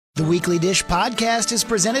The Weekly Dish podcast is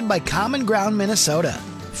presented by Common Ground Minnesota.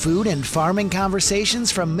 Food and farming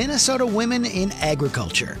conversations from Minnesota women in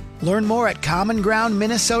agriculture. Learn more at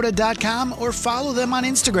commongroundminnesota.com or follow them on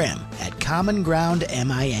Instagram at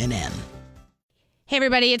commongroundminn. Hey,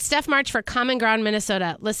 everybody, it's Steph March for Common Ground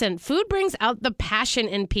Minnesota. Listen, food brings out the passion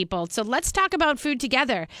in people, so let's talk about food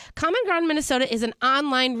together. Common Ground Minnesota is an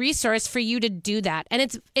online resource for you to do that,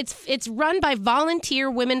 and it's run by volunteer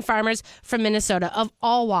women farmers from Minnesota of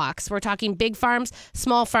all walks. We're talking big farms,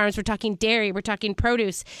 small farms, we're talking dairy, we're talking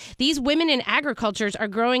produce. These women in agriculture are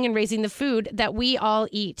growing and raising the food that we all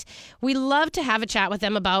eat. We love to have a chat with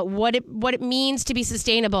them about what it means to be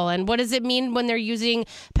sustainable and what does it mean when they're using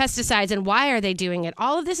pesticides and why are they doing it.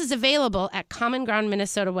 All of this is available at Common Ground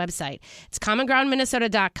Minnesota website. It's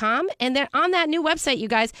commongroundminnesota.com. And then on that new website, you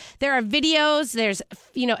guys, there are videos, there's,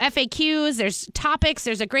 FAQs, there's topics,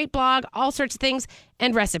 there's a great blog, all sorts of things,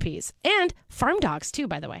 and recipes. And farm dogs, too,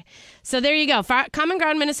 by the way. So there you go.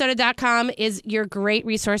 commongroundminnesota.com is your great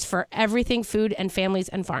resource for everything food and families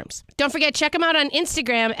and farms. Don't forget, check them out on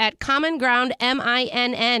Instagram at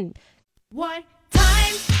commongroundminn. What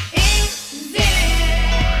time is it?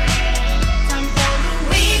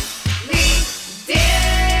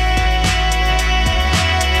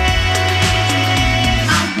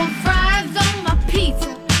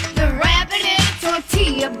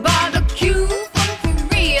 Barbecue from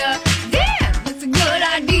Korea. Damn, that's a good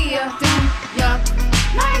idea. Yuck,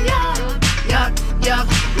 my yuck, yuck, yuck,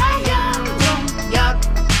 my yuck, yuck,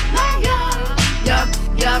 my yuck, yuck,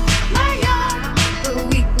 yuck, my yuck. The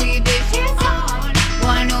weekly dish is on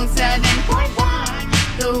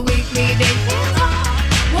 107.1. The weekly dish is on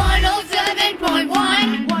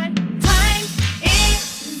 107.1. What time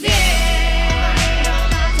is it?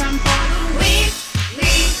 Time for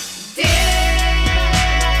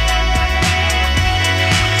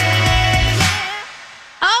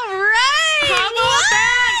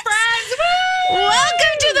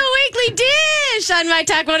the weekly dish. On My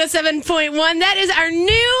Talk 107.1. That is our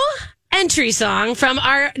new entry song from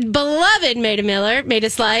our beloved Maida Miller. Maida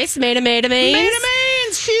Slice. Maida Mains.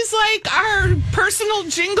 She's like our personal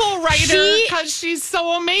jingle writer because she's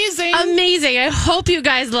so amazing. Amazing. I hope you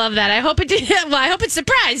guys love that. I hope it did. Well, I hope it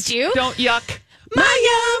surprised you. Don't yuck my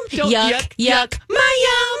yum. Don't yuck my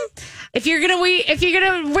yum. If you're gonna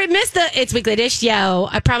miss the It's Weekly Dish, yo,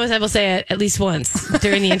 I promise I will say it at least once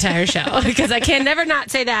during the entire show because I can never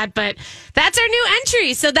not say that. But that's our new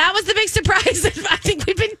entry, so that was the big surprise that I think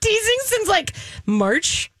we've been teasing since like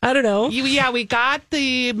March. I don't know. We got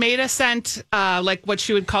the Maida sent like what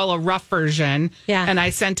she would call a rough version. Yeah, and I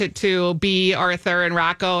sent it to B, Arthur, and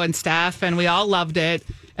Rocco and Steph, and we all loved it.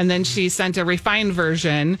 And then she sent a refined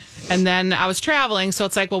version, and then I was traveling, so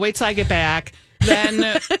it's like, well, wait till I get back.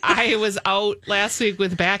 Then I was out last week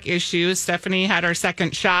with back issues. Stephanie had her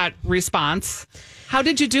second shot response. How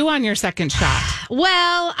did you do on your second shot?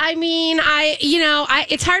 Well, I mean,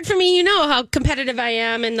 it's hard for me. You know how competitive I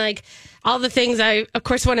am and like all the things. I, of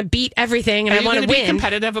course, want to beat everything and I want to win. Be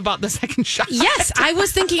competitive about the second shot? Yes, I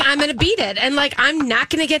was thinking I'm going to beat it. And like, I'm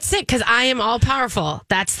not going to get sick because I am all powerful.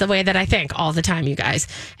 That's the way that I think all the time, you guys.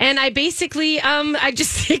 And I basically, I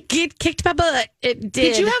just get kicked my butt. It did.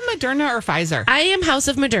 Did you have Moderna or Pfizer? I am House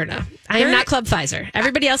of Moderna. I am not Club Pfizer.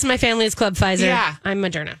 Everybody else in my family is Club Pfizer. Yeah. I'm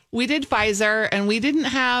Moderna. We did Pfizer, and we didn't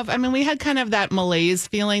have, we had kind of that malaise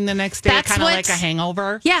feeling the next day, kind of like a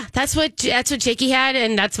hangover. Yeah, that's what Jakey had,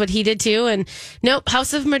 and that's what he did too. And nope,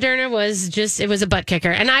 House of Moderna was it was a butt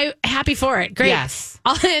kicker. And I'm happy for it. Great. Yes.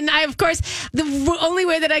 And I, of course, the only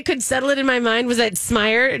way that I could settle it in my mind was that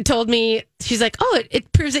Smire told me, she's like, oh,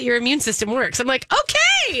 it proves that your immune system works. I'm like,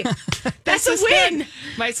 okay, that's a win.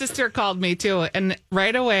 My sister called me too. And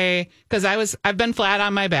right away, because I've been flat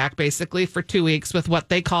on my back basically for 2 weeks with what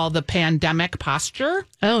they call the pandemic posture.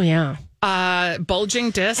 Oh, yeah. Bulging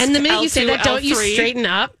disc. And the minute L2, you say that, don't you L3. straighten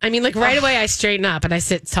up? I mean, like right away I straighten up and I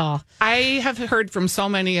sit tall. I have heard from so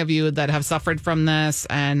many of you that have suffered from this.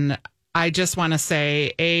 And I just want to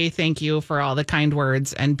say, A, thank you for all the kind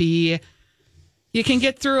words. And B, you can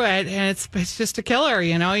get through it. And it's just a killer,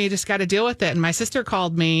 you just got to deal with it. And my sister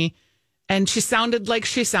called me and she sounded like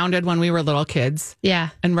she sounded when we were little kids. Yeah.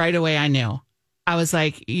 And right away I knew. I was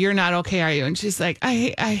like, you're not okay, are you? And she's like,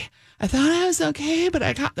 I thought I was okay, but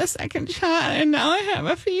I got the second shot and now I have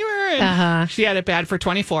a fever. And she had it bad for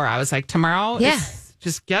 24. I was like, tomorrow,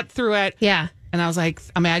 just get through it. Yeah. And I was like,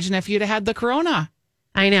 imagine if you'd have had the corona.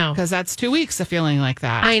 I know. Because that's 2 weeks of feeling like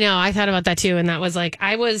that. I know. I thought about that too. And that was like,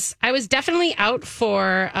 I was definitely out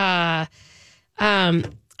for, like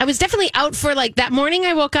that morning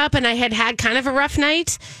I woke up and I had kind of a rough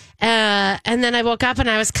night. And then I woke up and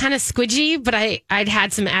I was kind of squidgy, but I'd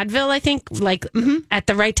had some Advil, I think, like at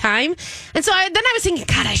the right time. And so then I was thinking,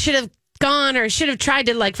 God, I should have gone or should have tried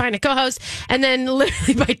to like find a co-host. And then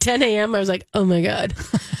literally by 10 a.m. I was like, oh my God,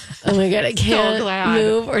 I can't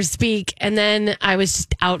move or speak. And then I was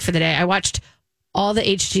just out for the day. I watched all the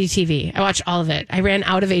HGTV. I watched all of it. I ran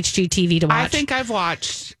out of HGTV to watch. I think I've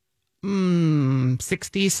watched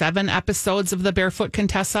 67 episodes of the Barefoot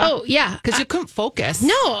Contessa. Oh, yeah. Because you couldn't focus.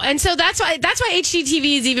 No, and so that's why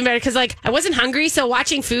HGTV is even better, because like I wasn't hungry, so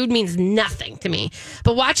watching food means nothing to me.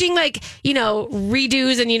 But watching like,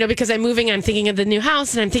 redos and, because I'm moving, I'm thinking of the new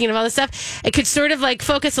house and I'm thinking of all this stuff, I could sort of like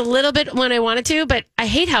focus a little bit when I wanted to, but I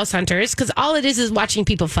hate House Hunters because all it is watching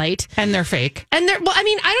people fight. And they're fake. And I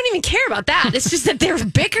don't even care about that. It's just that they're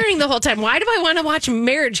bickering the whole time. Why do I want to watch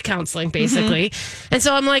marriage counseling, basically? And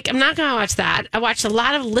so I'm like, I'm not going to watch that. I watched a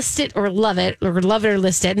lot of List It or Love It or Love It or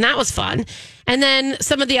List It, and that was fun. And then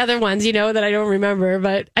some of the other ones, that I don't remember.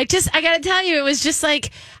 But I got to tell you, it was just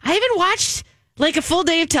like, I haven't watched like a full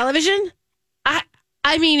day of television.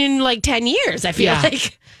 I mean, in like 10 years, I feel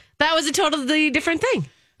like that was a totally different thing.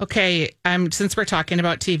 Okay, since we're talking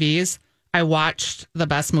about TVs, I watched The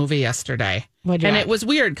Best Movie yesterday. It was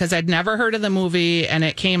weird because I'd never heard of the movie, and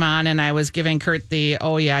it came on, and I was giving Kurt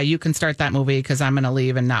you can start that movie because I'm going to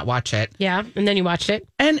leave and not watch it. Yeah, and then you watched it.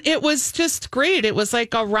 And it was just great. It was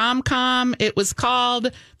like a rom-com. It was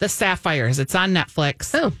called The Sapphires. It's on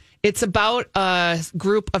Netflix. Oh. It's about a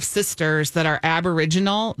group of sisters that are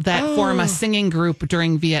Aboriginal that form a singing group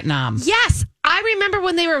during Vietnam. Yes, I remember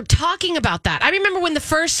when they were talking about that. I remember when they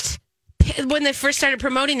first started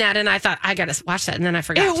promoting that, and I thought, I got to watch that, and then I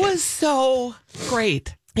forgot. It was so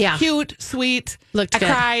great. Yeah. Cute, sweet. Looked good.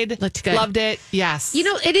 I cried. Looked good. Loved it. Yes.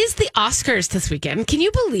 It is the Oscars this weekend. Can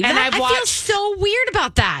you believe And that? I feel so weird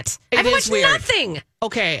about that. I've watched nothing.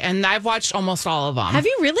 Okay, and I've watched almost all of them. Have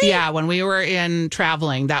you really? Yeah, when we were in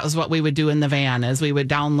traveling, that was what we would do in the van, is we would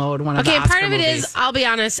download one of the Oscar Okay, part of it movies. is, I'll be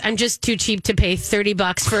honest, I'm just too cheap to pay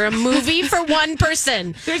 $30 for a movie for one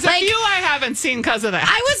person. There's a few I haven't seen because of that.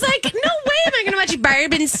 I was like, no way am I going to watch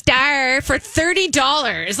Barb and Star for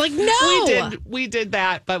 $30. Like, no. We did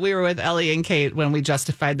that, but we were with Ellie and Kate when we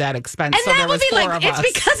justified that expense. And so that there was would be four like, of it's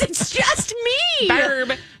us. because it's just me. Barb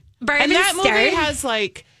and that Star. movie has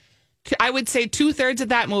like, I would say 2/3 of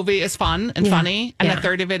that movie is fun and funny, and a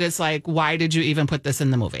third of it is like, why did you even put this in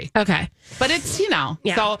the movie? Okay. But it's,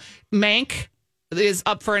 so Mank is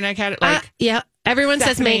up for an Academy. Yeah. Everyone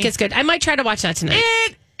Stephanie. says Mank is good. I might try to watch that tonight.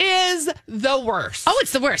 It is the worst. Oh,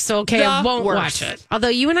 it's the worst. So, okay, I won't watch it. Although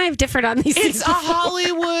you and I have differed on these things. It's a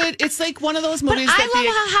Hollywood. It's like one of those But movies I that love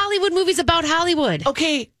how Hollywood movies about Hollywood.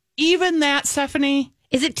 Okay, even that, Stephanie,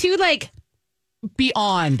 Is it too, like,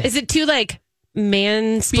 beyond. is it too, like,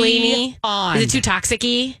 mansplaining? Beyond. Is it too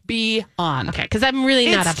toxic-y? Beyond. Okay, because I'm really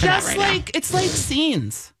not up for that right now. It's like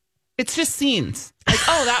scenes. It's just scenes. Like,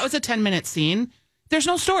 that was a 10-minute scene. There's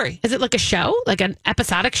no story. Is it like a show? Like an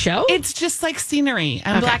episodic show? It's just like scenery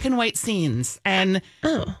and black and white scenes. And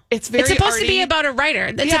it's very It's supposed arty. to be about a writer.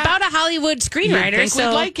 It's about a Hollywood screenwriter. I think so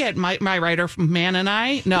we'd like it. My writer, Man and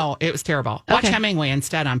I. No, it was terrible. Watch Hemingway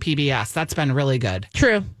instead on PBS. That's been really good.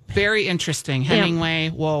 True. Very interesting.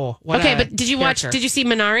 Hemingway. Whoa. Okay, but did you see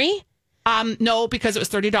Minari? No, because it was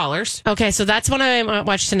 $30. Okay, so that's one I might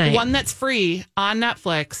watch tonight. One that's free on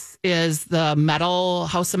Netflix is the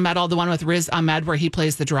House of Metal, the one with Riz Ahmed where he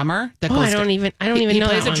plays the drummer. That goes I don't even know He that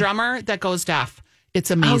plays a one. drummer that goes deaf.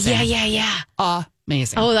 It's amazing. Oh, yeah.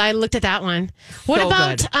 Amazing. Oh, I looked at that one. What So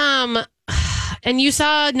about good. and you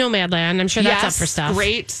saw Nomadland? I'm sure that's up for stuff.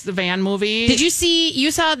 Great. The van movie. Did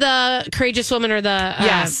you saw the Courageous Woman or the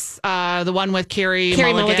Yes. The one with Carrie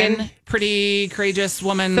Mulligan. Pretty courageous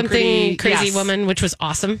woman. Something Crazy yes. Woman, which was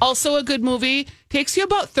awesome. Also a good movie. Takes you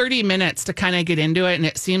about 30 minutes to kind of get into it, and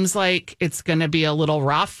it seems like it's going to be a little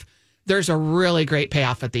rough. There's a really great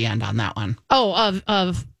payoff at the end on that one. Oh,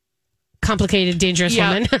 of Complicated Dangerous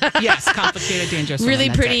Woman. Yes, Complicated Dangerous Woman. Really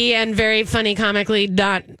that's pretty it. and very funny comically,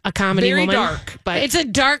 not a comedy Very woman. dark, but it's a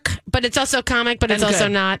dark, but it's also comic, but it's and also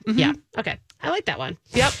good. not. Yeah. Okay. I like that one.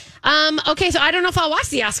 Yep. Okay, so I don't know if I'll watch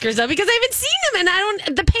the Oscars though because I haven't seen them,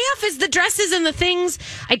 and the payoff is the dresses and the things.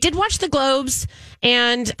 I did watch the Globes,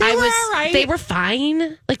 and They were all right. They were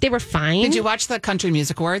fine. Like they were fine. Did you watch the Country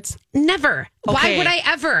Music Awards? Never. Why Okay. would I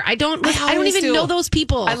ever? I don't always even do. know those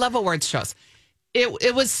people. I love awards shows.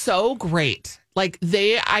 It was so great. Like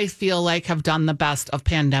I feel like have done the best of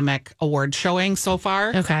pandemic award showing so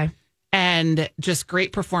far. Okay. And just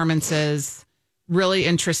great performances, really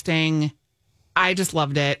interesting. I just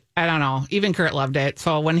loved it. I don't know. Even Kurt loved it.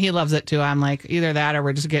 So when he loves it too, I'm like, either that or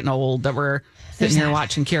we're just getting old that we're sitting here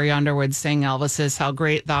watching Carrie Underwood sing Elvis's How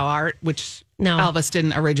Great Thou Art, which Elvis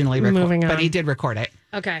didn't originally record, but he did record it.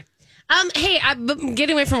 Okay. Hey, I'm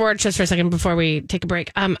getting away from work just for a second before we take a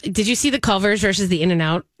break. Did you see the Culver's versus the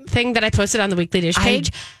In-N-Out thing that I posted on the Weekly Dish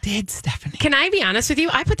page? I did, Stephanie. Can I be honest with you?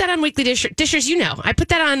 I put that on Weekly Dishers, I put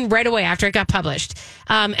that on right away after it got published.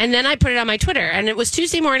 And then I put it on my Twitter, and it was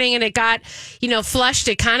Tuesday morning, and it got, flushed.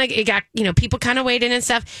 It got, people kind of weighed in and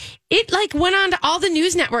stuff. It went on to all the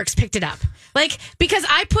news networks picked it up. Because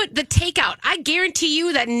I put the takeout. I guarantee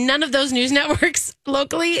you that none of those news networks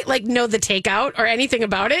locally know the takeout or anything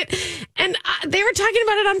about it. And they were talking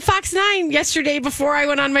about it on Fox 9 yesterday before I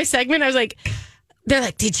went on my segment. I was like, they're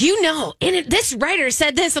like, did you know? And this writer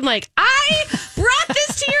said this. I'm like, I brought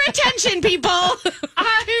this to your attention, people. I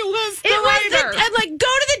was the writer. And go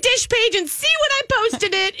to the Dish page and see when I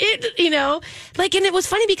posted it. And it was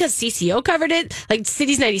funny because CCO covered it.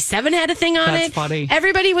 Cities 97 had a thing on it. That's funny.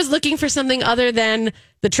 Everybody was looking for something other than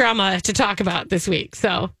the trauma to talk about this week.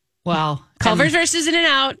 So, well, Culver's versus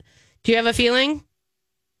In-N-Out. Do you have a feeling?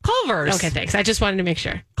 Culver's. Okay, thanks. I just wanted to make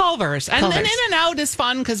sure. Culver's. And then In-N-Out is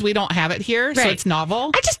fun because we don't have it here, so it's novel.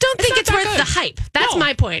 I just don't think it's worth the hype. That's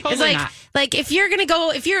my point. Totally it's if you're going to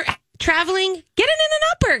go, if you're traveling, get an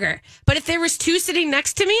In-N-Out burger. But if there was two sitting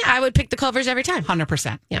next to me, I would pick the Culver's every time.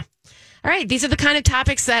 100%. Yeah. All right, these are the kind of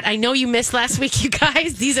topics that I know you missed last week, you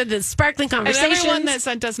guys. These are the sparkling conversations. And everyone that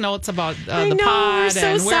sent us notes about the pod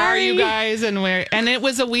and where are you guys and it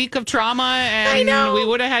was a week of trauma and we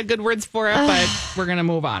would have had good words for it, but we're going to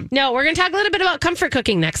move on. No, we're going to talk a little bit about comfort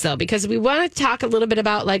cooking next, though, because we want to talk a little bit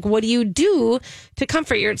about what do you do to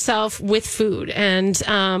comfort yourself with food, and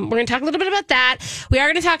we're going to talk a little bit about that. We are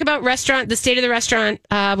going to talk about the state of the restaurant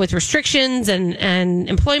with restrictions and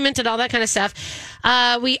employment and all that kind of stuff.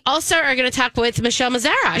 We also are going to talk with Michelle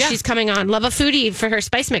Mazzara. Yeah. She's coming on Love a Foodie for her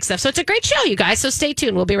Spice Mix stuff. So it's a great show, you guys. So stay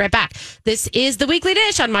tuned. We'll be right back. This is The Weekly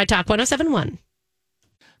Dish on My Talk 107.1.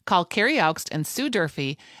 Call Carrie Augst and Sue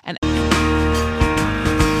Durfee. And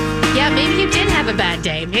yeah, maybe you did have a bad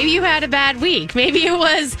day. Maybe you had a bad week. Maybe it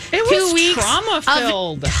was 2 weeks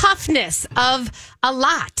trauma-filled. of toughness, of a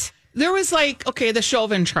lot. There was the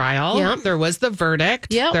Chauvin trial. Yep. There was the verdict.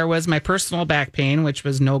 Yep. There was my personal back pain, which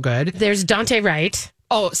was no good. There's Dante Wright.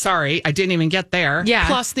 Oh, sorry. I didn't even get there. Yeah.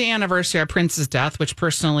 Plus the anniversary of Prince's death, which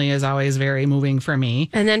personally is always very moving for me.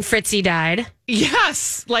 And then Fritzy died.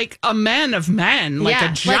 Yes. A man of men.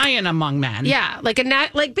 A giant among men. Yeah.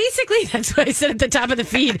 Basically, that's what I said at the top of the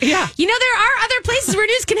feed. Yeah. There are other places where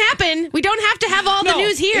news can happen. We don't have to have all the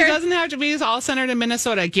news here. It doesn't have to be all centered in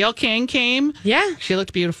Minnesota. Gail King came. Yeah. She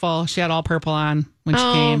looked beautiful. She had all purple on when she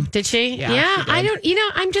came. Did she? Yeah. She did. I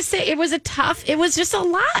don't, I'm just saying it was just a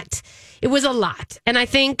lot. It was a lot. And I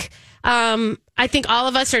think all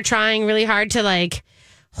of us are trying really hard to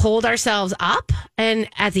hold ourselves up. And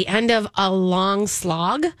at the end of a long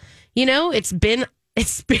slog, it's been a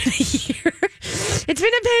year. It's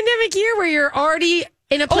been a pandemic year where you're already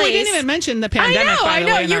in a place. Oh, we didn't even mention the pandemic. I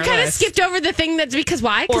know. You kind of list. skipped over the thing that's because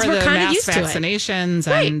why? Because we're kind of used to it. Vaccinations,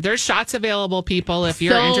 right. And there's shots available, people. If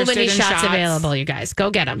you're interested in shots. So many shots available, you guys.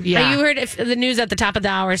 Go get them. Yeah. You heard the news at the top of the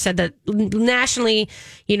hour said that nationally,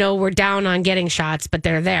 we're down on getting shots, but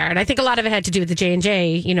they're there. And I think a lot of it had to do with the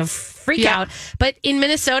J&J, freak out. But in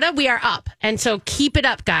Minnesota, we are up. And so keep it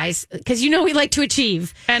up, guys, because we like to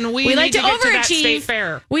achieve. And we like to overachieve. To that state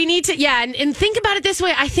fair. We need to, and think about it this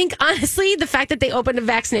way. I think, honestly, the fact that they opened a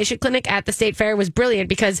vaccination clinic at the state fair was brilliant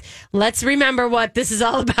because let's remember what this is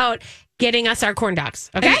all about. Getting us our corn dogs.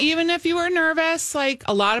 Okay. And even if you were nervous, a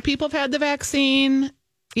lot of people have had the vaccine.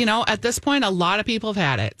 At this point, a lot of people have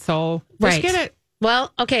had it. So just get it.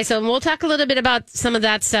 Well, okay, so we'll talk a little bit about some of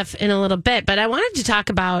that stuff in a little bit, but I wanted to talk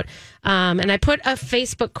about, and I put a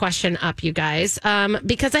Facebook question up, you guys,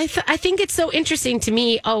 because I think it's so interesting to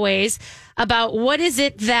me always about what is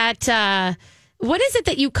it that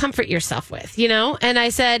you comfort yourself with, And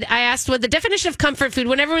I asked what the definition of comfort food,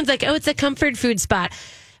 when everyone's like, oh, it's a comfort food spot.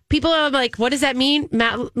 People are like, what does that mean?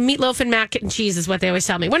 Meatloaf and mac and cheese is what they always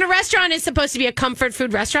tell me. When a restaurant is supposed to be a comfort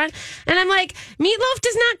food restaurant. And I'm like, meatloaf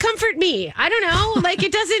does not comfort me. I don't know.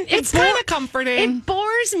 It doesn't. It's kind of comforting. It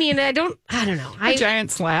bores me. And I don't know. A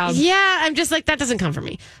giant slab. Yeah. I'm just like, that doesn't comfort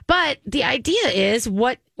me. But the idea is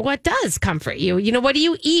what does comfort you? What do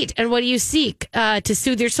you eat and what do you seek to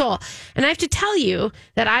soothe your soul? And I have to tell you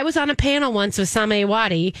that I was on a panel once with Sameh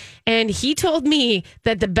Wadi, and he told me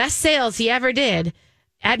that the best sales he ever did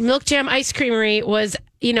at Milk Jam Ice Creamery was,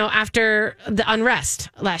 after the unrest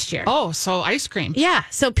last year. Oh, so ice cream. Yeah.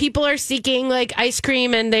 So people are seeking like ice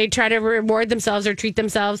cream and they try to reward themselves or treat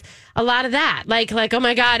themselves. A lot of that. Like, oh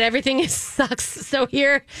my God, everything sucks. So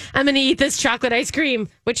here, I'm going to eat this chocolate ice cream,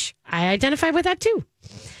 which I identify with that too.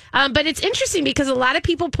 But it's interesting because a lot of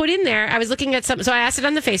people put in there. I was looking at some, so I asked it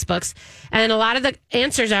on the Facebooks, and a lot of the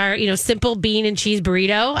answers are, simple bean and cheese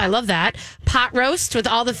burrito. I love that. Pot roast with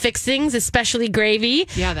all the fixings, especially gravy.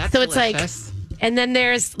 Yeah, that's so delicious. it's like, and then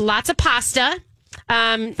there's lots of pasta.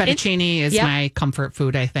 Fettuccine is my comfort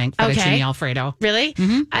food, I think. Fettuccine Alfredo. Really?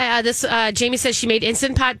 Mm-hmm. Jamie says she made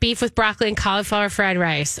instant pot beef with broccoli and cauliflower fried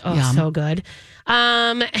rice. Oh, Yum. so good.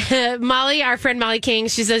 Molly, our friend Molly King,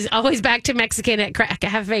 she says always back to Mexican at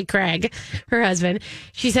Cafe Craig, her husband.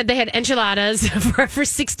 She said they had enchiladas for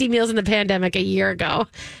 60 meals in the pandemic a year ago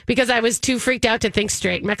because I was too freaked out to think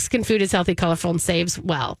straight. Mexican food is healthy, colorful, and saves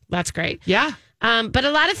well. That's great. Yeah. But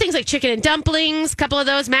a lot of things like chicken and dumplings, a couple of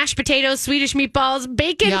those, mashed potatoes, Swedish meatballs,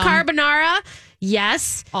 bacon, carbonara.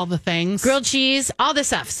 Yes. All the things. Grilled cheese, all this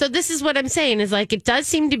stuff. So this is what I'm saying is like, it does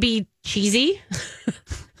seem to be cheesy.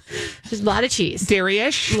 There's a lot of cheese.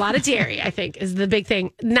 Dairy-ish. A lot of dairy, I think, is the big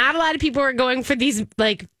thing. Not a lot of people are going for these,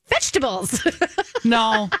 like, vegetables.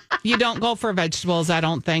 No, you don't go for vegetables, I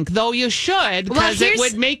don't think. Though you should, because it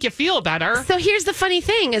would make you feel better. So here's the funny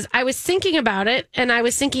thing is I was thinking about it, and I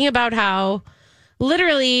was thinking about how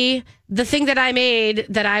literally the thing that I made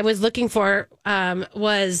that I was looking for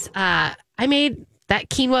was I made that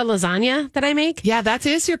quinoa lasagna that I make. Yeah, that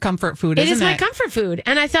is your comfort food, isn't it? It is my comfort food.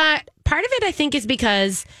 And I thought part of it, I think, is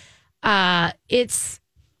because it's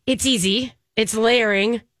easy. It's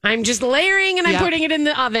layering. I'm just layering and I'm putting it in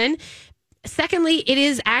the oven. Secondly,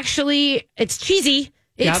 it's cheesy.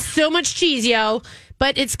 It's so much cheese,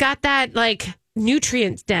 but it's got that like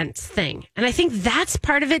nutrient dense thing. And I think that's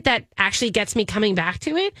part of it that actually gets me coming back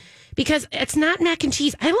to it because it's not mac and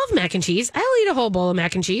cheese. I love mac and cheese. I'll eat a whole bowl of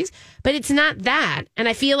mac and cheese, but it's not that. And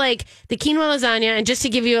I feel like the quinoa lasagna, and just to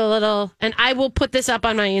give you a little, and I will put this up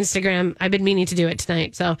on my Instagram. I've been meaning to do it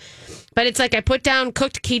tonight. But it's like I put down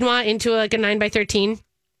cooked quinoa into like a 9x13.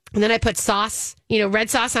 And then I put sauce, red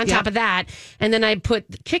sauce on top of that. And then I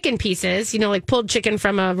put chicken pieces, like pulled chicken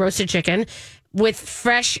from a roasted chicken with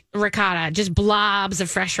fresh ricotta, just blobs of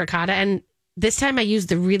fresh ricotta. And this time I used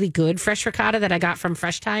the really good fresh ricotta that I got from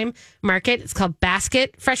Fresh Time Market. It's called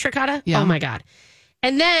Basket Fresh Ricotta. Yeah. Oh my God.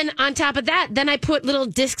 And then on top of that, then I put little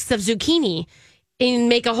discs of zucchini and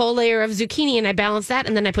make a whole layer of zucchini. And I balance that.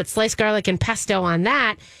 And then I put sliced garlic and pesto on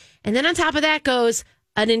that. And then on top of that goes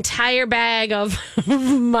an entire bag of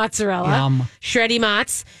mozzarella, shreddy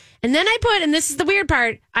mozz. And then I put, and this is the weird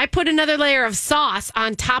part, I put another layer of sauce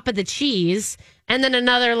on top of the cheese and then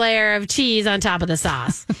another layer of cheese on top of the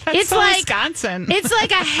sauce. It's so like Wisconsin. It's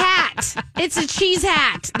like a hat. It's a cheese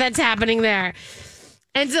hat that's happening there.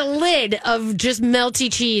 And it's a lid of just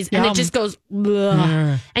melty cheese, and it just goes,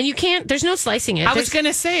 and you can't, there's no slicing it. I was going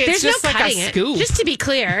to say, it's just like a scoop. Just to be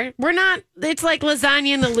clear, it's like lasagna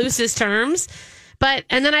in the loosest terms. But,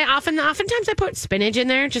 and then oftentimes I put spinach in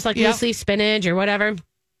there, just like loose leaf spinach or whatever.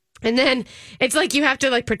 And then it's like you have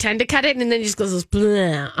to like pretend to cut it, and then it just goes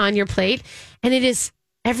on your plate. And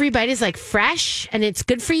every bite is like fresh, and it's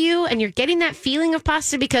good for you. And you're getting that feeling of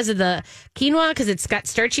pasta because of the quinoa, because it's got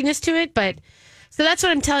starchiness to it. But so that's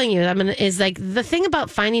what I'm telling you. Is like the thing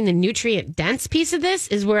about finding the nutrient dense piece of this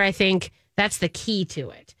is where I think that's the key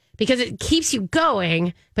to it. Because it keeps you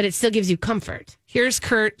going, but it still gives you comfort. Here's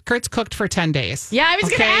Kurt. Kurt's cooked for 10 days. Yeah, I was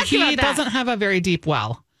going to ask you about that. He doesn't have a very deep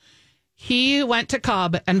well. He went to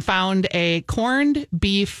Cub and found a corned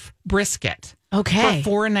beef brisket for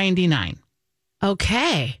 $4.99.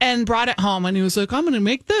 Okay. And brought it home, and he was like, I'm going to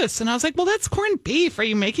make this. And I was like, well, that's corned beef. Are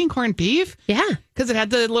you making corned beef? Yeah. Because it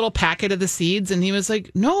had the little packet of the seeds, and he was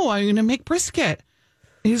like, no, I'm going to make brisket.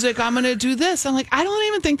 He's like, I'm going to do this. I'm like, I don't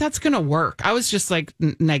even think that's going to work. I was just like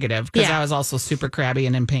negative because I was also super crabby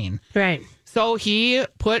and in pain. Right. So he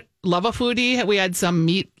put Lava Foodie. We had some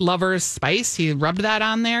meat lovers spice. He rubbed that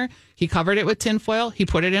on there. He covered it with tinfoil. He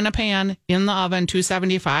put it in a pan in the oven,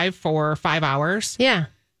 275 for 5 hours. Yeah.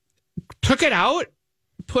 Took it out,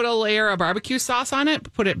 put a layer of barbecue sauce on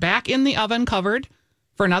it, put it back in the oven covered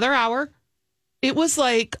for another hour. It was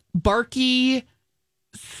like barky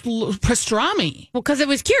pastrami. Well, because it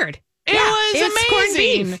was cured. It was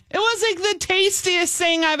amazing. It was like the tastiest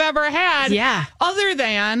thing I've ever had. Yeah. Other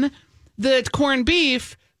than the corned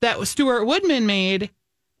beef that Stuart Woodman made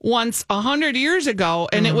once 100 years ago,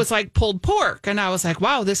 and it was like pulled pork. And I was like,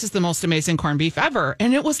 wow, this is the most amazing corned beef ever.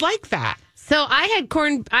 And it was like that. So I had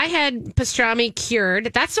pastrami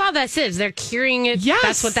cured. That's all this is. They're curing it. Yes.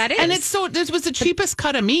 That's what that is. And this was the cheapest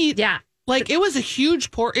cut of meat. Yeah. Like, it was a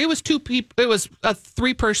huge It was two people. It was a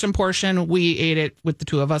 3-person portion. We ate it with the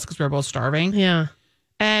 2 of us because we were both starving. Yeah.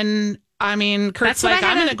 And I mean, Kurt's like,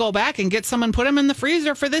 I'm going to go back and get some and put them in the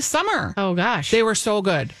freezer for this summer. Oh, gosh. They were so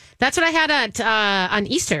good. That's what I had at on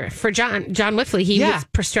Easter for John Whiffley. He was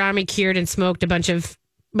pastrami cured and smoked a bunch of,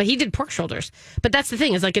 but he did pork shoulders. But that's the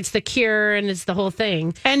thing, is like, it's the cure and it's the whole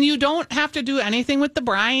thing. And you don't have to do anything with the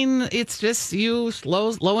brine. It's just you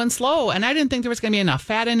low and slow. And I didn't think there was going to be enough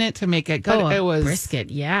fat in it to make it good. Oh, it was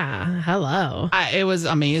brisket. Yeah. Hello. It was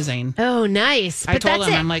amazing. Oh, nice. I told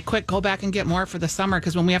him, I'm like, quick, go back and get more for the summer,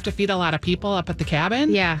 because when we have to feed a lot of people up at the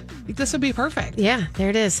cabin, this would be perfect. Yeah, there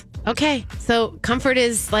it is. Okay, so comfort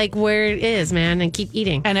is like where it is, man, and keep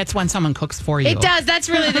eating. And it's when someone cooks for you. It does. That's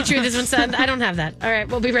really the truth. This one, I don't have that. All right,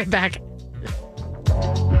 we'll be right back.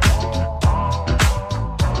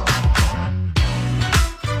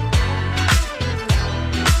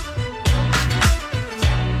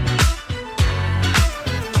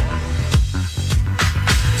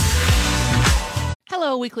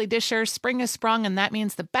 Hello, Weekly Dishers. Spring has sprung, and that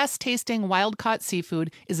means the best-tasting wild-caught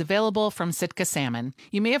seafood is available from Sitka Salmon.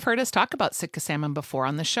 You may have heard us talk about Sitka Salmon before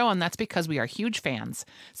on the show, and that's because we are huge fans.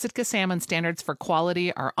 Sitka Salmon standards for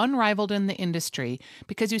quality are unrivaled in the industry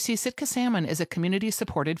because, you see, Sitka Salmon is a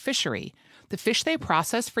community-supported fishery. The fish they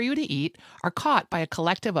process for you to eat are caught by a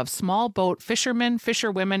collective of small boat fishermen,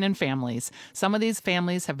 fisherwomen, and families. Some of these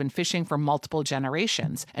families have been fishing for multiple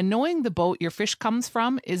generations, and knowing the boat your fish comes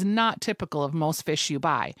from is not typical of most fish you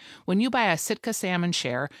buy. When you buy a Sitka Salmon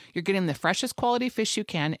share, you're getting the freshest quality fish you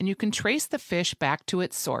can, and you can trace the fish back to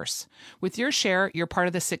its source. With your share, you're part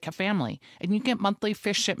of the Sitka family, and you get monthly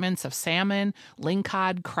fish shipments of salmon,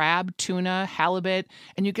 lingcod, crab, tuna, halibut,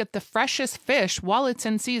 and you get the freshest fish while it's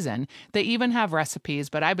in season. They even have recipes,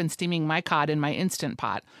 but I've been steaming my cod in my Instant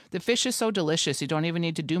Pot. The fish is so delicious, you don't even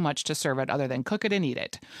need to do much to serve it other than cook it and eat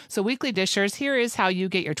it. So, Weekly Dishers, here is how you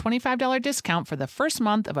get your $25 discount for the first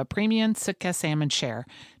month of a premium Sitka Salmon share.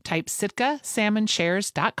 Type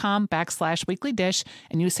sitkasalmonshares.com/weekly dish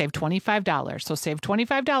and you save $25. So save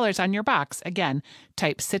 $25 on your box. Again,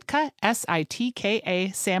 type Sitka,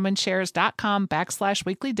 SITKA,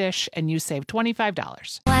 salmonshares.com/weekly dish and you save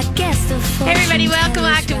 $25. Hey, everybody, welcome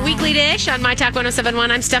back to Weekly Dish on My Talk 1071.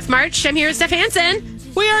 I'm Steph March. I'm here with Steph Hansen.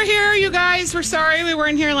 We are here, you guys. We're sorry we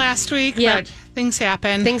weren't here last week, but things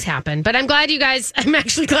happen. Things happen. But I'm glad you guys, I'm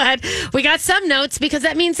actually glad we got some notes, because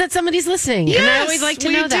that means that somebody's listening. Yes, and I always like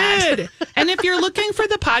to know that. Did. And if you're looking for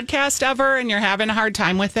the podcast ever and you're having a hard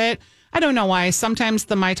time with it, I don't know why. Sometimes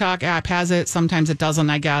the My Talk app has it. Sometimes it doesn't,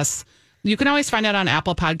 I guess. You can always find it on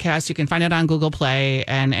Apple Podcasts. You can find it on Google Play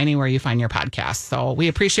and anywhere you find your podcasts. So we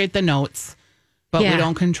appreciate the notes, but we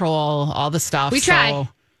don't control all the stuff. We try. So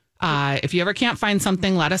if you ever can't find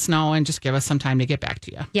something, let us know and just give us some time to get back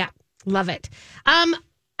to you. Yeah. Love it.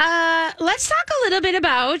 Let's talk a little bit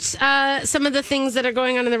about some of the things that are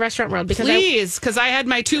going on in the restaurant world. Because I had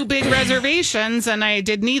my 2 big reservations and I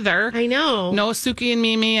did neither. I know. No Suki and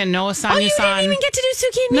Mimi and no Asanya-san. Oh, you didn't even get to do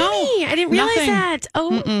Suki and Mimi. I didn't realize that.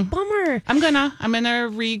 Oh, bummer. I'm gonna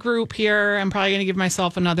regroup here. I'm probably gonna give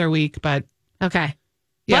myself another week, but okay.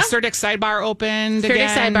 Yeah, Surdick Sidebar opened Surdick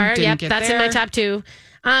again. Sidebar. Didn't Yep, get that's there. in my top 2.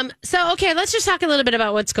 Okay, let's just talk a little bit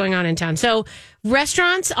about what's going on in town. So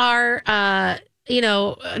restaurants are,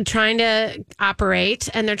 trying to operate,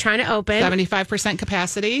 and they're trying to open. 75%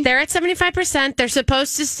 capacity. They're at 75%. They're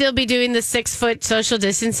supposed to still be doing the 6-foot social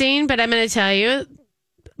distancing, but I'm going to tell you,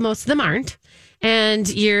 most of them aren't. And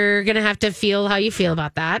you're going to have to feel how you feel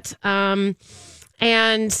about that. I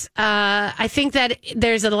think that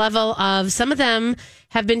there's a level of, some of them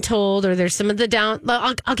have been told, or there's some of the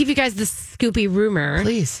I'll give you guys the scoopy rumor.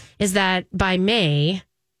 Please. Is that by May,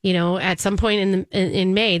 at some point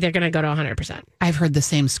in May, they're going to go to 100%. I've heard the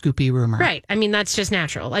same scoopy rumor. Right. I mean, that's just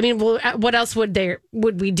natural. I mean, what else would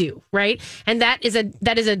we do? Right. And that is a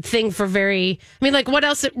thing for what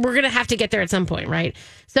else? We're going to have to get there at some point. Right.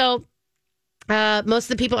 So, most of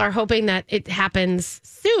the people are hoping that it happens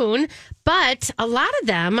soon, but a lot of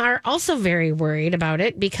them are also very worried about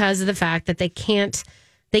it because of the fact that they can't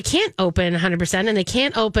open 100%, and they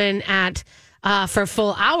can't open at for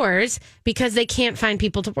full hours because they can't find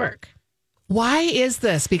people to work. Why is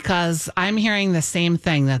this? Because I'm hearing the same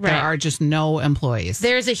thing, that there are just no employees.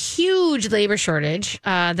 There's a huge labor shortage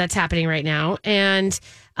that's happening right now. And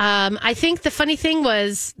I think the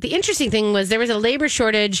interesting thing was there was a labor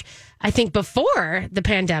shortage, I think, before the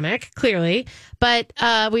pandemic, clearly. But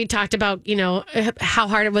we talked about, how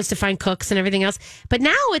hard it was to find cooks and everything else. But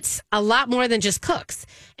now it's a lot more than just cooks.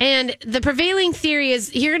 And the prevailing theory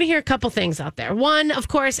is, you're going to hear a couple things out there. One, of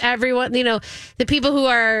course, everyone, the people who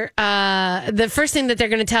are, the first thing that they're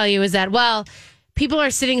going to tell you is that, well, people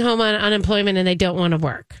are sitting home on unemployment and they don't want to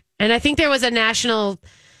work. And I think there was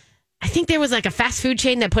like a fast food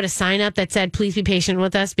chain that put a sign up that said, please be patient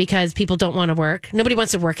with us because people don't want to work. Nobody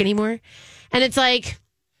wants to work anymore. And it's like,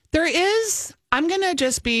 I'm going to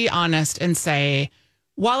just be honest and say,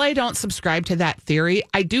 while I don't subscribe to that theory,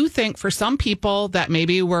 I do think for some people that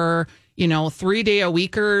maybe were,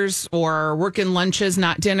 3-day-a-weekers or working lunches,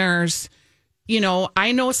 not dinners,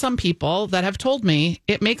 I know some people that have told me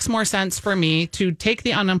it makes more sense for me to take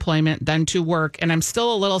the unemployment than to work. And I'm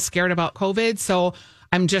still a little scared about COVID. So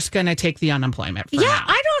I'm just going to take the unemployment for now.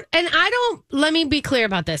 Let me be clear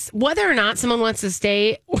about this. Whether or not someone wants to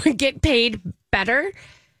stay or get paid better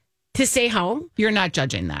to stay home. You're not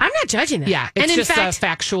judging that. I'm not judging that. Yeah. It's just a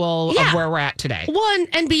factual of where we're at today. Well,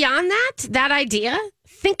 and beyond that idea,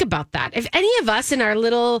 think about that. If any of us in our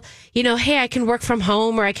little, hey, I can work from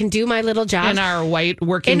home or I can do my little job. In our white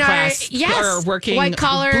working class or working white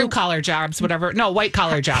collar, blue collar jobs, whatever. No, white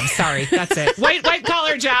collar jobs. Sorry. That's it. White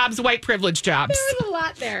collar jobs, white privilege jobs. There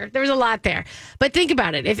was a lot there. But think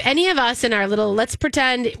about it. If any of us in our little, let's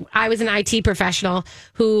pretend I was an IT professional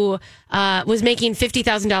who was making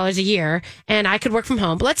 $50,000 a year and I could work from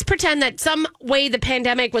home. But let's pretend that some way the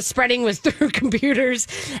pandemic was spreading was through computers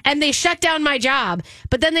and they shut down my job.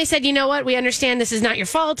 But then they said, you know what? We understand this is not your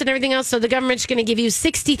fault and everything else. So the government's going to give you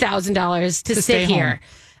 $60,000 to sit here. Home.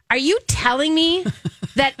 Are you telling me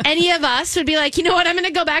that any of us would be like, you know what? I'm going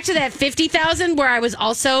to go back to that 50,000 where I was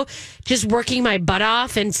also just working my butt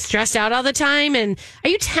off and stressed out all the time. And are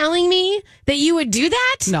you telling me that you would do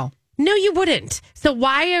that? No, you wouldn't. So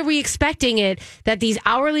why are we expecting it that these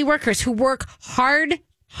hourly workers who work hard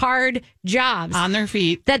jobs on their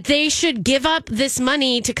feet, that they should give up this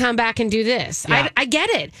money to come back and do this? Yeah. I get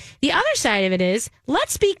it. The other side of it is,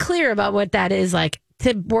 let's be clear about what that is like.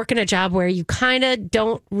 To work in a job where you kind of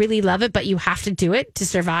don't really love it, but you have to do it to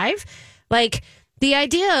survive. Like the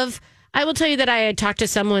idea of, I will tell you that I had talked to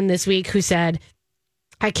someone this week who said,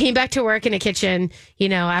 I came back to work in a kitchen,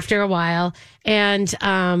 after a while. And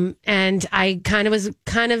I was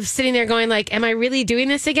sitting there going like, am I really doing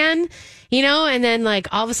this again? And then like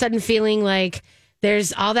all of a sudden feeling like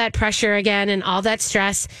there's all that pressure again and all that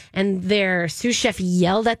stress. And their sous chef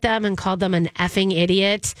yelled at them and called them an effing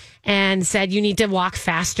idiot and said, you need to walk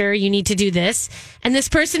faster. You need to do this. And this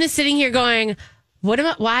person is sitting here going,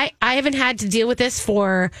 why? I haven't had to deal with this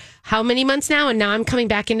for how many months now? And now I'm coming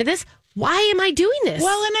back into this. Why am I doing this?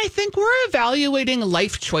 Well, and I think we're evaluating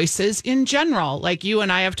life choices in general. Like you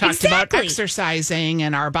and I have talked about exercising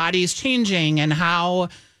and our bodies changing and how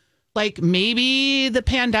like maybe the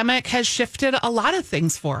pandemic has shifted a lot of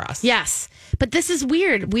things for us. Yes. But this is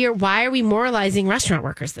weird. Why are we moralizing restaurant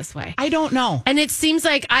workers this way? I don't know. And it seems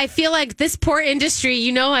like I feel like this poor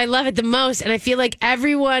industry, I love it the most. And I feel like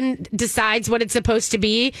everyone decides what it's supposed to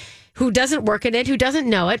be, who doesn't work in it, who doesn't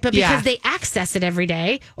know it, but because they access it every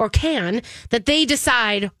day or can, that they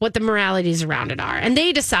decide what the moralities around it are. And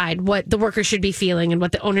they decide what the workers should be feeling and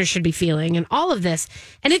what the owners should be feeling and all of this.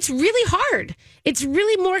 And it's really hard. It's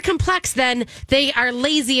really more complex than they are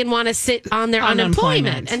lazy and want to sit on their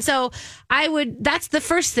unemployment. And so that's the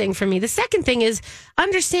first thing for me. The second thing is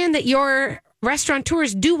understand that your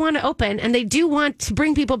restaurateurs do want to open and they do want to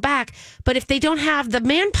bring people back. But if they don't have the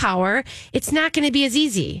manpower, it's not going to be as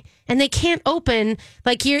easy. And they can't open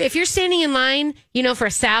if you're standing in line, for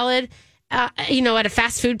a salad, at a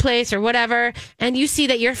fast food place or whatever, and you see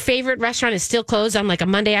that your favorite restaurant is still closed on like a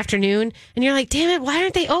Monday afternoon, and you're like, damn it, why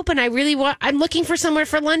aren't they open? I'm looking for somewhere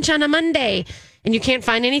for lunch on a Monday, and you can't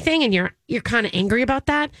find anything, and you're kind of angry about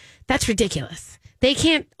that. That's ridiculous. They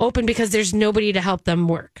can't open because there's nobody to help them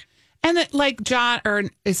work. And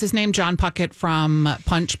is his name John Puckett from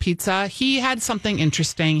Punch Pizza? He had something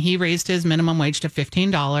interesting. He raised his minimum wage to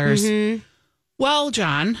 $15. Mm-hmm. Well,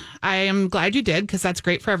 John, I am glad you did because that's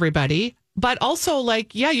great for everybody. But also,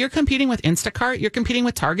 you're competing with Instacart, you're competing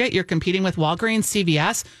with Target, you're competing with Walgreens,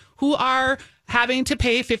 CVS, who are having to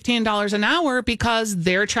pay $15 an hour because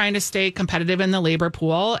they're trying to stay competitive in the labor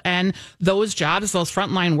pool. And those jobs, those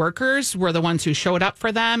frontline workers were the ones who showed up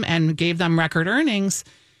for them and gave them record earnings.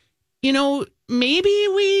 Maybe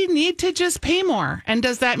we need to just pay more. And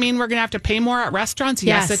does that mean we're going to have to pay more at restaurants?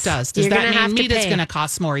 Yes, it does. Does that mean meat is going to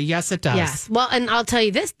cost more? Yes, it does. Yes. Well, and I'll tell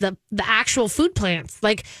you this, the actual food plants,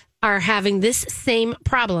 are having this same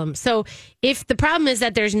problem. So if the problem is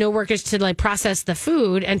that there's no workers to process the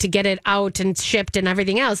food and to get it out and shipped and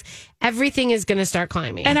everything else, everything is going to start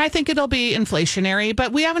climbing. And I think it'll be inflationary,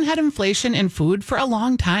 but we haven't had inflation in food for a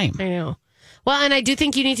long time. I know. Well, and I do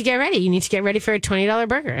think you need to get ready. You need to get ready for a $20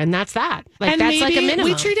 burger, and that's that. That's like a minimum.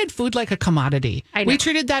 We treated food like a commodity. We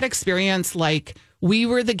treated that experience like we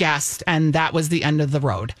were the guest, and that was the end of the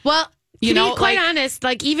road. Well, You know, to be quite like, honest,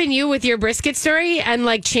 like even you with your brisket story and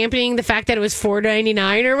like championing the fact that it was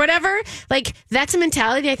 $4.99 or whatever, like that's a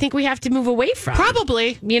mentality I think we have to move away from.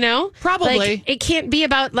 probably. You know? Probably. Like, it can't be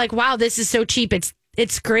about like, wow, this is so cheap.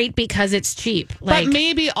 It's great because it's cheap. Like, But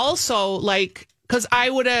maybe also like, because I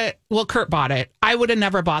would have, well, Kurt bought it. I would have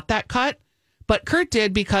never bought that cut, but Kurt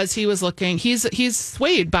did because he was looking, he's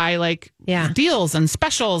swayed by like deals and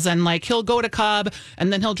specials, and like he'll go to Cub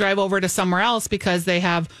and then he'll drive over to somewhere else because they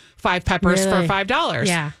have 5 peppers Really? for $5.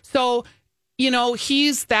 Yeah. So, you know,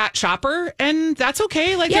 he's that shopper, and that's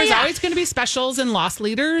okay. Like, there's always going to be specials and loss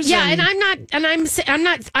leaders. Yeah, and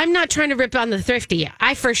I'm not trying to rip on the thrifty.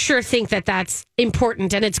 I for sure think that that's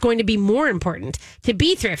important, and it's going to be more important to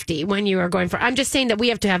be thrifty when you are going for. I'm just saying that we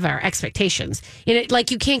have to have our expectations. You know,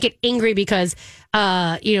 like you can't get angry because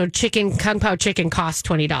Kung Pao chicken costs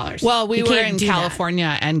 $20. Well, we You were can't in do that.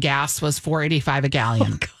 California and gas was $4.85 a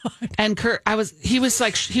gallon. Oh, God. And Kurt, he was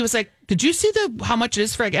like, did you see how much it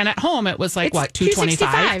is for? And at home it was like It's what,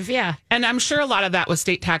 $2.25? Yeah. And I'm sure a lot of that was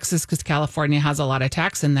state taxes because California has a lot of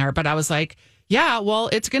tax in there. But I was like, yeah, well,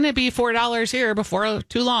 it's going to be $4 here before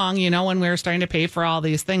too long. You know, when we're starting to pay for all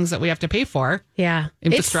these things that we have to pay for. Yeah.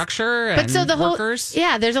 Infrastructure and workers.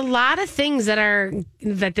 There's a lot of things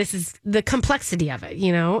that this is the complexity of it,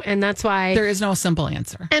 you know, and that's why there is no simple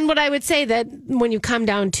answer. And what I would say that when you come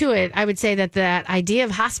down to it, I would say that idea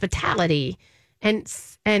of hospitality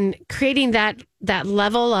and creating that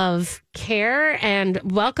level of care and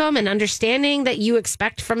welcome and understanding that you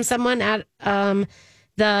expect from someone at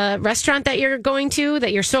the restaurant that you're going to,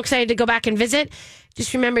 that you're so excited to go back and visit,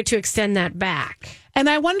 just remember to extend that back. And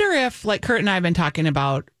I wonder if, like Kurt and I have been talking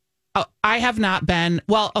about, I have not been,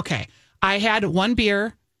 well, okay, I had one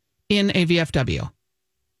beer in a VFW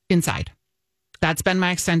inside. That's been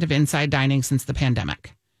my extent of inside dining since the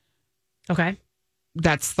pandemic. Okay.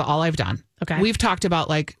 That's all I've done. Okay. We've talked about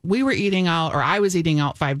like we were eating out, or I was eating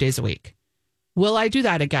out 5 days a week. Will I do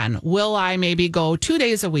that again? Will I maybe go 2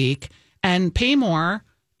 days a week and pay more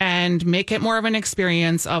and make it more of an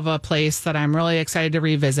experience of a place that I'm really excited to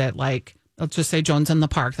revisit? Like, let's just say Jones in the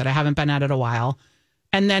Park that I haven't been at in a while.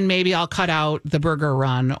 And then maybe I'll cut out the burger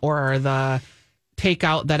run or the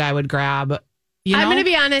takeout that I would grab. You know? I'm going to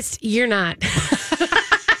be honest, you're not.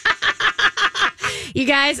 You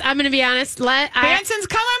guys, I'm going to be honest. Hanson's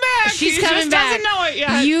coming back. She's She coming just back. doesn't know it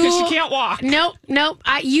yet because she can't walk. Nope.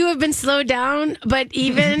 You have been slowed down, but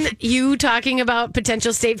even you talking about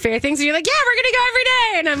potential state fair things, you're like, yeah, we're going to go every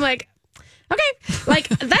day. And I'm like, okay, like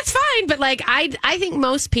that's fine. But like, I think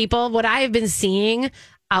most people, what I have been seeing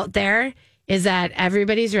out there is that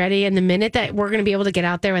everybody's ready. And the minute that we're going to be able to get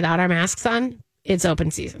out there without our masks on, it's open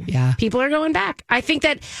season. Yeah. People are going back. I think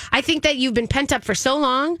that you've been pent up for so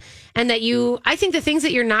long, and that I think the things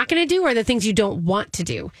that you're not going to do are the things you don't want to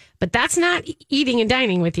do. But that's not eating and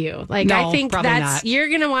dining with you. Like, No, I think probably that's, not. you're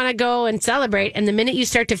going to want to go and celebrate. And the minute you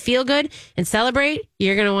start to feel good and celebrate,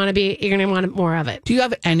 you're going to want more of it. Do you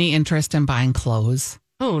have any interest in buying clothes?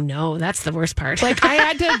 Oh no, that's the worst part. Like I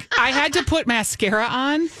had to put mascara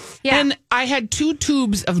on, and I had 2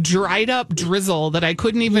 tubes of dried up drizzle that I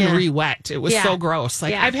couldn't even re-wet. It was so gross.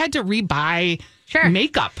 Like I've had to rebuy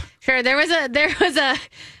makeup. Sure, there was a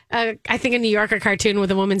I think a New Yorker cartoon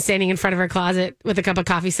with a woman standing in front of her closet with a cup of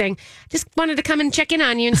coffee saying, just wanted to come and check in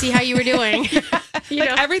on you and see how you were doing. You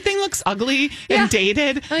know? Everything looks ugly and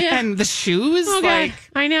dated, and the shoes. Oh, like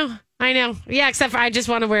God. I know. Yeah, except for I just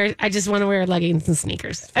want to wear leggings and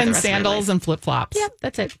sneakers and sandals and flip flops. Yep,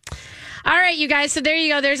 that's it. All right, you guys. So there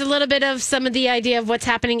you go. There's a little bit of some of the idea of what's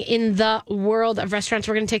happening in the world of restaurants.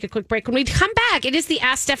 We're going to take a quick break. When we come back, it is the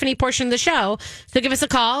Ask Stephanie portion of the show. So give us a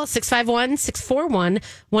call,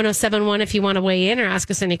 651-641-1071 if you want to weigh in or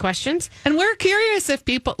ask us any questions. And we're curious if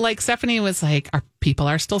people, like Stephanie was like, people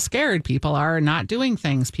are still scared. People are not doing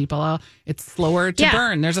things. It's slower to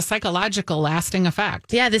burn. There's a psychological lasting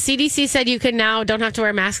effect. Yeah, the CDC said you don't have to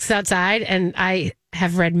wear masks outside. And I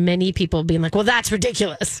have read many people being like, well, that's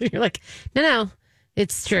ridiculous. You're like, no,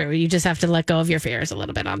 it's true. You just have to let go of your fears a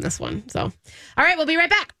little bit on this one. So, all right, we'll be right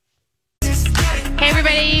back. Hey,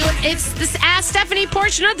 everybody. It's this Ask Stephanie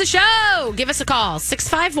portion of the show. Give us a call,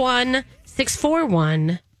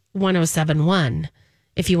 651-641-1071.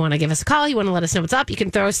 If you want to give us a call, you want to let us know what's up, you can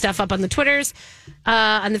throw stuff up on the Twitters,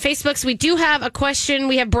 on the Facebooks. We do have a question.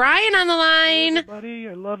 We have Brian on the line. Hey, everybody,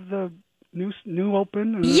 I love the new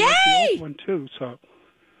open. And Yay! I like the old one too. So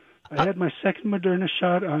I had my second Moderna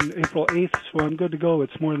shot on April 8th, so I'm good to go.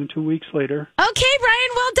 It's more than 2 weeks later. Okay, Brian,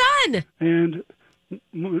 well done. And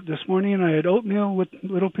this morning I had oatmeal with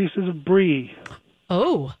little pieces of brie.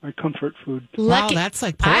 Oh, My comfort food. Wow, that's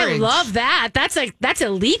like porridge. I love that. That's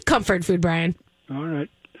elite comfort food, Brian. All right.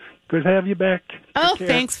 Good to have you back. Oh, Take care.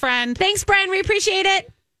 Thanks, friend. Thanks, Brian. We appreciate it.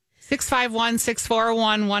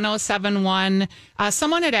 651-641-1071.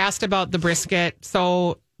 Someone had asked about the brisket.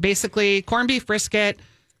 So basically, corned beef brisket.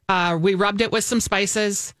 We rubbed it with some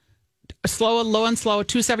spices. Low and slow,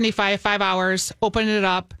 275, 5 hours. Opened it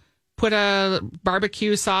up. Put a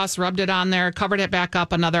barbecue sauce, rubbed it on there, covered it back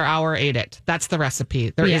up, another hour, ate it. That's the recipe.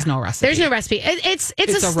 There is no recipe. There's no recipe. It's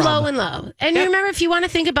a slow rub. and low. And remember, if you want to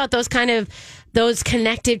think about those those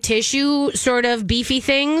connective tissue sort of beefy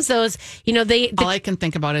things, those, all I can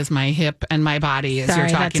think about is my hip and my body as Sorry,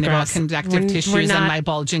 you're talking about that's gross. connective We're tissues not- and my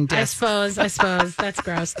bulging I discs. suppose that's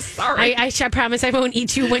gross. Sorry. I promise I won't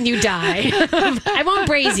eat you when you die. I won't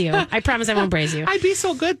braise you. I promise I won't braise you. I'd be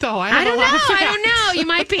so good though. I don't know. I don't know.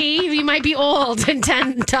 You might be old and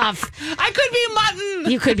tough. I could be mutton.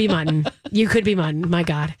 You could be mutton. You could be mutton. My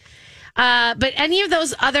God. But any of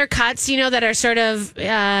those other cuts, that are sort of,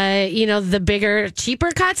 the bigger,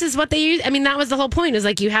 cheaper cuts is what they use. I mean, that was the whole point, is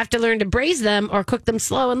like you have to learn to braise them or cook them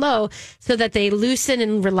slow and low so that they loosen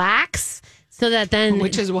and relax. So that then.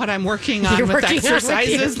 Which is what I'm working on You're with working on with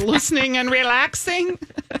exercises, your- loosening and relaxing.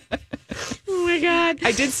 Oh my God.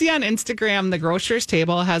 I did see on Instagram the grocer's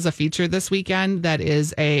table has a feature this weekend that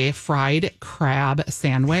is a fried crab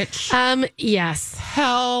sandwich. Yes.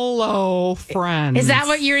 Hello, friends. Is that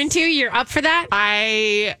what you're into? You're up for that?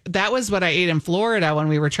 That was what I ate in Florida when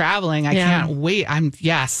we were traveling. I Yeah. can't wait. I'm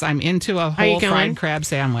into a you whole going? fried crab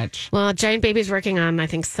sandwich. Well, Giant Baby's working on, I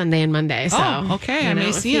think, Sunday and Monday. So, Oh, okay. I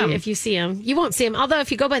may see him. If you see him, you won't see him. Although,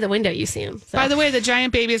 if you go by the window, you see him. So. By the way, the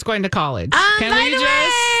giant baby is going to college. by the way!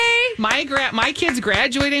 My kid's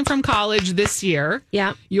graduating from college this year.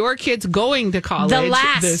 Yeah. Your kid's going to college The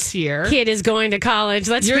last this year. kid is going to college.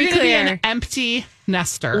 Let's You're be going to be clear. an empty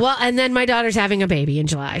nester. Well, and then my daughter's having a baby in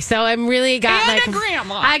July. So I'm really got And like a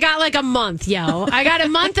grandma. I got like a month, yo. I got a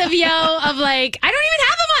month of like I don't even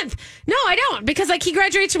have a month. No, I don't, because like he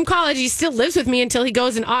graduates from college, he still lives with me until he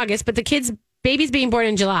goes in August, but the baby's being born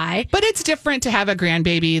in July. But it's different to have a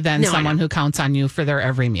grandbaby than No, I someone know. who counts on you for their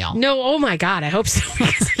every meal. No, oh my God, I hope so,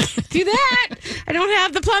 because I can't do that. I don't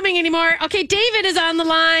have the plumbing anymore. Okay, David is on the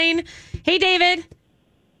line. Hey, David.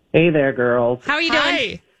 Hey there, girls. How are you doing?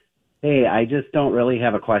 Hi. Hey, I just don't really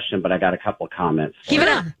have a question, but I got a couple of comments. Give it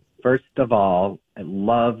up. First of all, I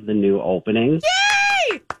love the new opening.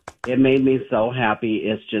 Yay! It made me so happy.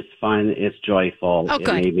 It's just fun. It's joyful. Oh, It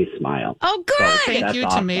good. made me smile. Oh, good. So Thank That's you,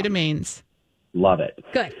 awesome. Tomato Mains. Love it.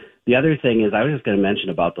 Good. The other thing is, I was just going to mention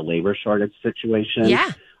about the labor shortage situation.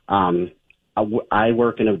 Yeah. I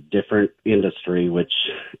work in a different industry, which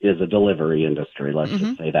is a delivery industry. Let's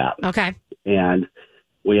just say that. Okay. And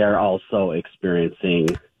we are also experiencing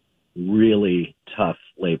really tough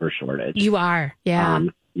labor shortage. You are. Yeah.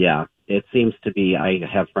 Yeah, it seems to be. I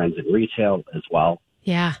have friends in retail as well.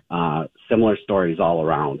 Yeah. Similar stories all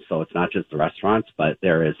around. So it's not just the restaurants, but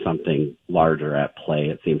there is something larger at play.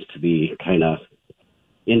 It seems to be kind of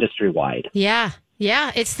industry wide. Yeah.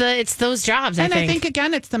 Yeah. It's those jobs, And I I think,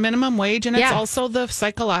 again, it's the minimum wage, and it's Yeah. also the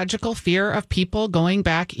psychological fear of people going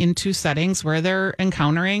back into settings where they're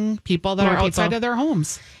encountering people that More are outside people. of their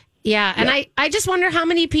homes. Yeah, and I just wonder how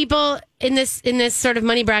many people in this sort of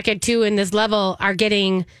money bracket too, in this level, are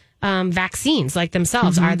getting vaccines like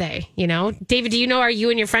themselves. Are they? David, do you know? Are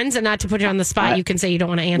you and your friends? And not to put it on the spot, you can say you don't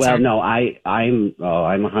want to answer. Well, no, I'm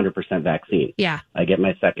 100% vaccine. Yeah. I get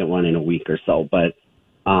my second one in a week or so, but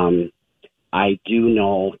I do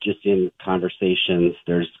know, just in conversations,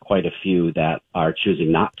 there's quite a few that are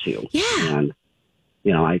choosing not to. Yeah. And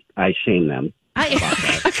I shame them.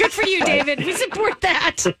 Good for you, David. We support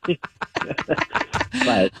that.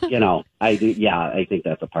 But I do. Yeah, I think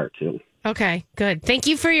that's a part too. Okay, good. Thank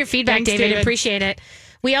you for your feedback, Thanks, David. David. Appreciate it.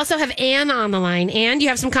 We also have Anne on the line. Anne, do you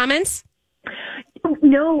have some comments?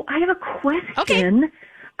 No, I have a question. Okay.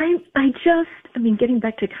 Getting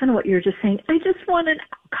back to kind of what you were just saying, I just want a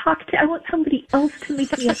cocktail. I want somebody else to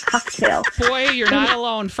make me a cocktail. Boy, you're not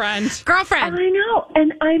alone, friend. Girlfriend. I know.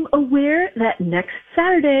 And I'm aware that next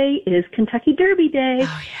Saturday is Kentucky Derby Day.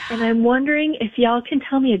 Oh, yeah. And I'm wondering if y'all can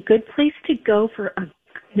tell me a good place to go for a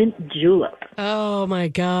mint julep. Oh my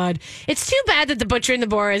God. It's too bad that the Butcher and the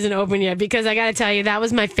Boar isn't open yet, because I got to tell you, that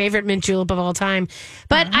was my favorite mint julep of all time.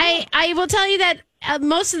 But I will tell you that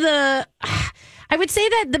most of the... I would say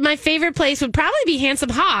that my favorite place would probably be Handsome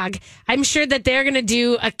Hog. I'm sure that they're going to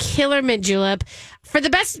do a killer mint julep. For the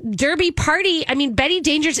best derby party, Betty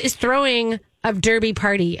Dangers is throwing a derby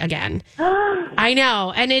party again. I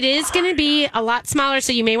know. And it is going to be a lot smaller,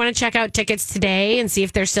 so you may want to check out tickets today and see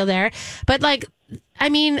if they're still there. But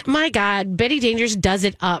my God, Betty Dangers does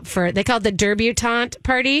it up they call it the Derbutante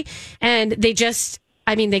party. And they just,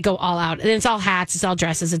 they go all out. And it's all hats, it's all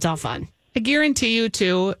dresses, it's all fun. I guarantee you,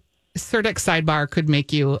 too, Certic Sidebar could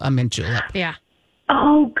make you a mint julep. Yeah.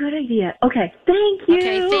 Oh, good idea. Okay, thank you.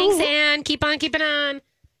 Okay, thanks, Ann. Keep on keeping on.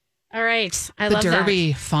 All right. I The love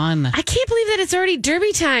Derby, that. fun. I can't believe that it's already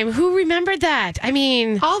Derby time. Who remembered that? I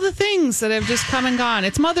mean, All the things that have just come and gone.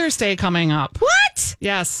 It's Mother's Day coming up. what?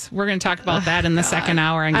 Yes, we're going to talk about that in the second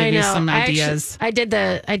hour and give I you know. some ideas. I did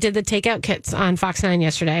the takeout kits on Fox 9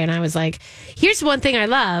 yesterday, and I was like, here's one thing I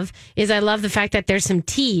love the fact that there's some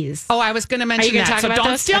teas. Oh, I was going to Are you mention going to that. talk So about don't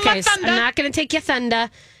those? steal my Okay, so thunder. I'm not going to take your thunder.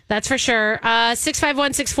 That's for sure.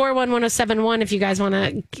 651-641-1071 if you guys want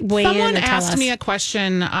to weigh in Someone and tell asked us. me a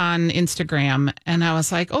question on Instagram, and I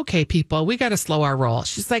was like, okay, people, we got to slow our roll.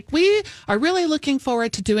 She's like, we are really looking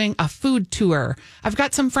forward to doing a food tour. I've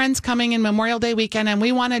got some friends coming in Memorial Day weekend, and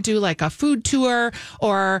we want to do like a food tour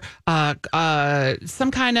or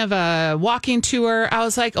some kind of a walking tour. I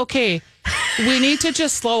was like, okay, we need to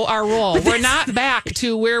just slow our roll. We're not back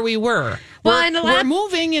to where we were. Well, and We're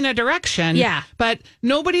moving in a direction. Yeah. But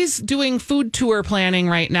nobody's doing food tour planning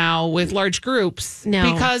right now with large groups.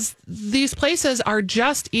 No. Because these places are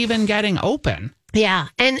just even getting open. Yeah.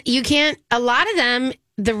 And you can't, a lot of them,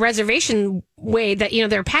 the reservation way that,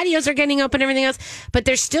 their patios are getting open and everything else, but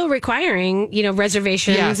they're still requiring,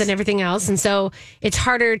 reservations Yes. and everything else. And so it's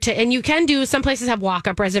harder to, and you can do, some places have walk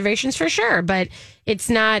up reservations for sure, but it's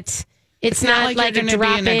not. It's not like you're a going to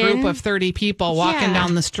drop be in a group of 30 people walking Yeah.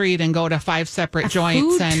 down the street and go to 5 separate joints.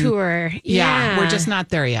 food and tour. Yeah, we're just not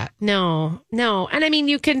there yet. No. And I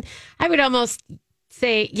mean, I would almost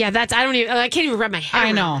say, I can't even wrap my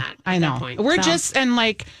head around that I at know. that point. We're So- just, and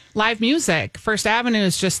like live music. First Avenue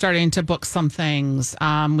is just starting to book some things.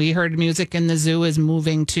 We heard Music in the Zoo is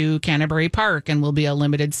moving to Canterbury Park and will be a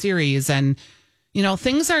limited series. And,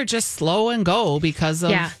 things are just slow and go because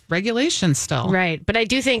of regulations still. Right. But I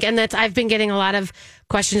do think, and I've been getting a lot of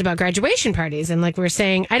questions about graduation parties. And like we're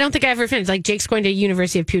saying, I don't think I ever finished. Like Jake's going to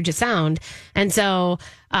University of Puget Sound. And so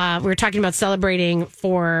we're talking about celebrating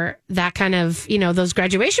for that kind of, those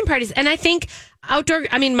graduation parties. And I think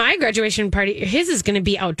my graduation party, his is going to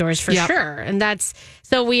be outdoors for sure. And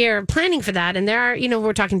so we are planning for that. And there are,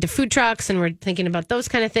 we're talking to food trucks and we're thinking about those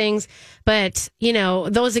kind of things. But,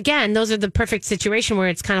 those are the perfect situation where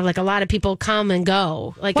it's kind of like a lot of people come and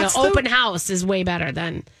go. Like an open house is way better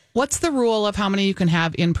than. What's the rule of how many you can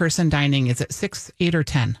have in-person dining? Is it 6, 8, or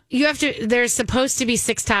 10? You have to. There's supposed to be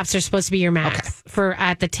 6 tops. Are supposed to be your max for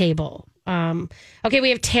at the table. Okay, we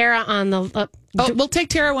have Tara on the. We'll take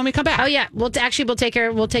Tara when we come back. Oh yeah, we'll take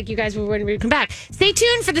her. We'll take you guys when we come back. Stay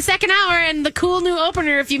tuned for the second hour and the cool new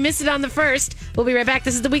opener. If you missed it on the first, we'll be right back.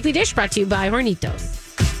 This is the Weekly Dish brought to you by Hornitos.